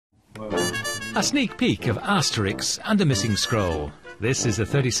A sneak peek of Asterix and the Missing Scroll. This is the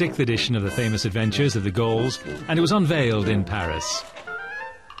 36th edition of the famous adventures of the Gauls, and it was unveiled in Paris.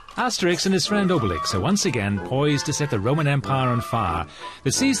 Asterix and his friend Obelix are once again poised to set the Roman Empire on fire,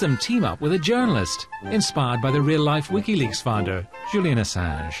 that sees them team up with a journalist, inspired by the real-life WikiLeaks founder, Julian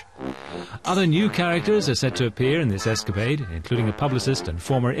Assange. Other new characters are set to appear in this escapade, including a publicist and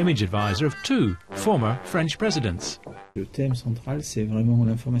former image advisor of two former French presidents. The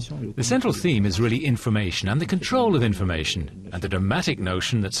central theme is really information and the control of information, and the dramatic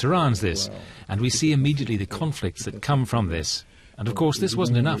notion that surrounds this, and we see immediately the conflicts that come from this. And of course this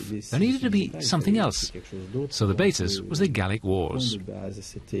wasn't enough. There needed to be something else. So the basis was the Gallic Wars.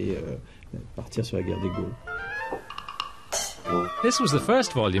 This was the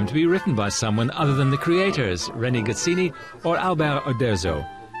first volume to be written by someone other than the creators, René Goscinny or Albert Uderzo.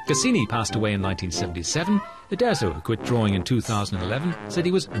 Goscinny passed away in 1977. Uderzo, who quit drawing in 2011, said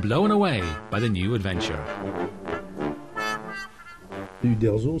he was blown away by the new adventure.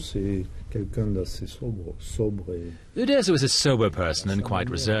 Uderzo is a sober person and quite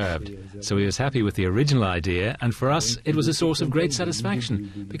reserved, so he was happy with the original idea, and for us it was a source of great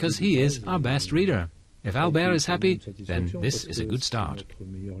satisfaction, because he is our best reader. If Albert is happy, then this is a good start.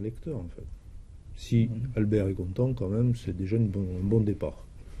 Si Albert est content, quand même, c'est déjà un bon départ.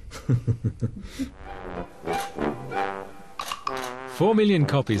 4 million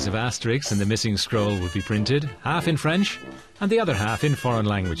copies of Asterix and the Missing Scroll will be printed, half in French and the other half in foreign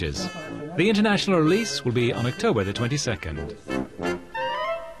languages. The international release will be on October the 22nd.